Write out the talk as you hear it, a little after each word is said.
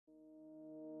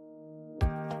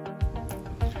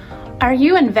Are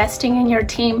you investing in your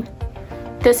team?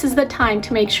 This is the time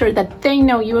to make sure that they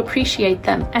know you appreciate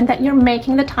them and that you're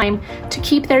making the time to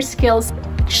keep their skills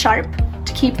sharp,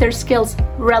 to keep their skills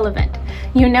relevant.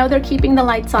 You know they're keeping the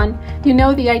lights on. You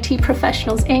know the IT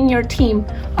professionals in your team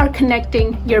are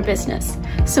connecting your business.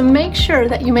 So make sure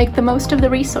that you make the most of the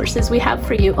resources we have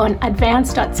for you on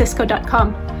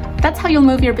advance.cisco.com. That's how you'll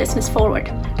move your business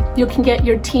forward. You can get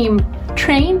your team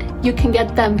trained, you can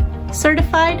get them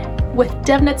certified with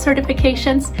DevNet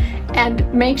certifications,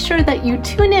 and make sure that you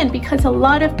tune in because a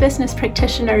lot of business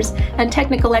practitioners and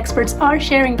technical experts are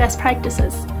sharing best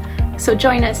practices. So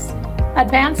join us,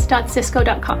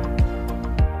 advance.cisco.com.